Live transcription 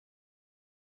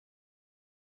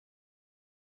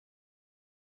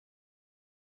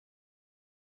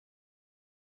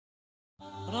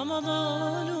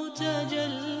رمضان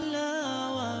تجلى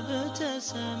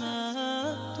وابتسما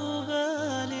طوبى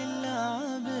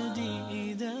للعبد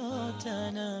إذا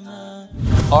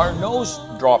تنما. Are nose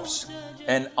drops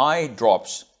and eye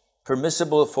drops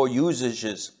permissible for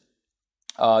usages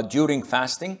during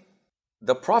fasting?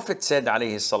 The Prophet said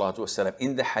alayhi salatu wasalam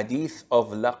in the hadith of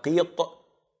Laqit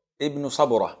ibn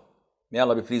Saburah, may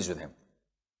Allah be pleased with him,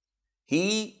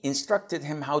 he instructed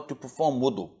him how to perform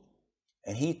wudu,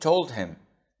 and he told him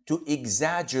to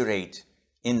exaggerate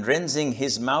in rinsing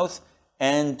his mouth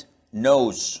and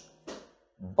nose.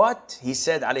 But he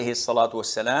said alayhi salatu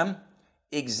wasalam,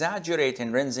 exaggerate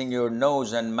in rinsing your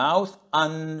nose and mouth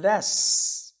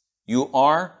unless you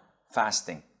are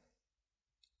fasting.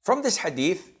 From this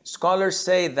hadith, scholars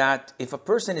say that if a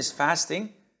person is fasting,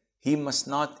 he must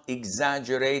not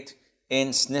exaggerate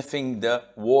in sniffing the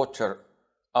water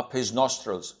up his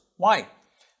nostrils. Why?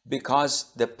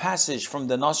 Because the passage from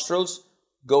the nostrils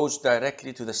goes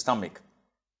directly to the stomach.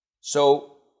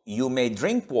 So you may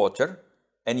drink water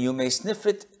and you may sniff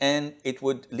it, and it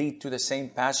would lead to the same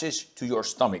passage to your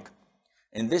stomach.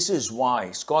 And this is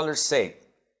why scholars say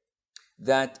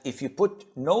that if you put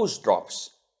nose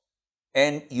drops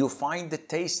and you find the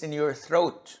taste in your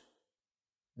throat,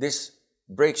 this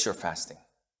breaks your fasting.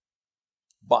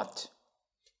 But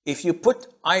if you put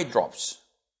eye drops,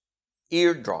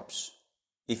 ear drops,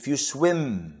 if you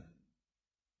swim,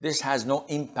 this has no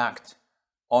impact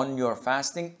on your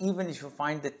fasting, even if you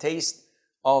find the taste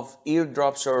of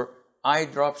eardrops or eye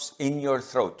drops in your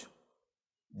throat,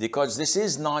 because this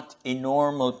is not a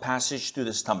normal passage to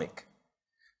the stomach,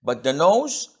 but the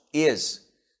nose is.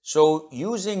 So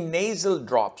using nasal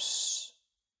drops,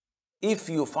 if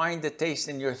you find the taste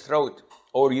in your throat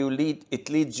or it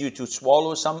leads you to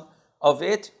swallow some of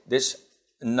it, this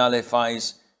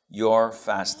nullifies your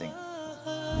fasting.